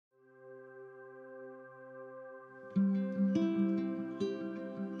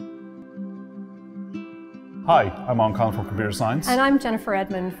Hi, I'm Owen Conlan from Computer Science. And I'm Jennifer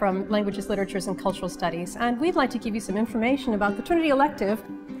Edmond from Languages, Literatures and Cultural Studies. And we'd like to give you some information about the Trinity Elective,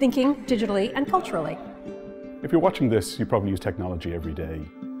 thinking digitally and culturally. If you're watching this, you probably use technology every day.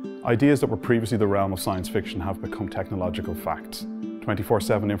 Ideas that were previously the realm of science fiction have become technological facts.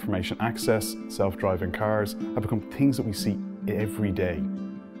 24/7 information access, self-driving cars have become things that we see every day.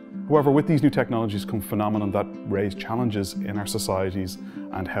 However, with these new technologies come phenomena that raise challenges in our societies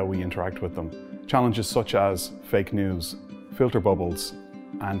and how we interact with them. Challenges such as fake news, filter bubbles,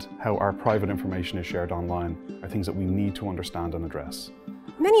 and how our private information is shared online are things that we need to understand and address.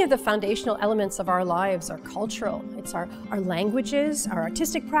 Many of the foundational elements of our lives are cultural. It's our languages, our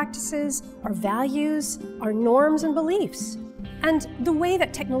artistic practices, our values, our norms and beliefs. And the way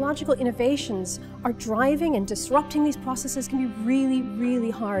that technological innovations are driving and disrupting these processes can be really,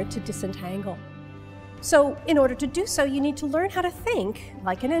 really hard to disentangle. So in order to do so, you need to learn how to think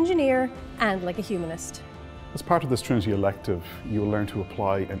like an engineer and like a humanist. As part of this Trinity Elective, you will learn to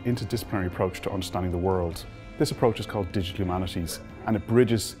apply an interdisciplinary approach to understanding the world. This approach is called Digital Humanities, and it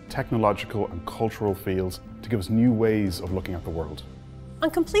bridges technological and cultural fields to give us new ways of looking at the world.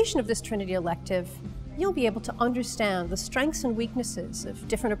 On completion of this Trinity Elective, you'll be able to understand the strengths and weaknesses of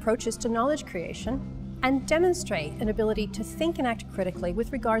different approaches to knowledge creation and demonstrate an ability to think and act critically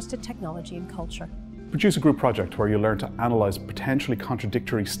with regards to technology and culture. Produce a group project where you learn to analyse potentially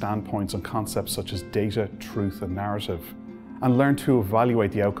contradictory standpoints on concepts such as data, truth and narrative, and learn to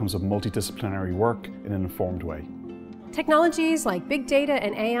evaluate the outcomes of multidisciplinary work in an informed way. Technologies like big data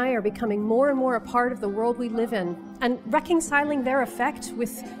and AI are becoming more and more a part of the world we live in, and reconciling their effect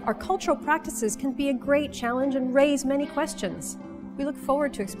with our cultural practices can be a great challenge and raise many questions. We look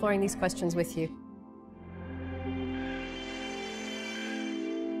forward to exploring these questions with you.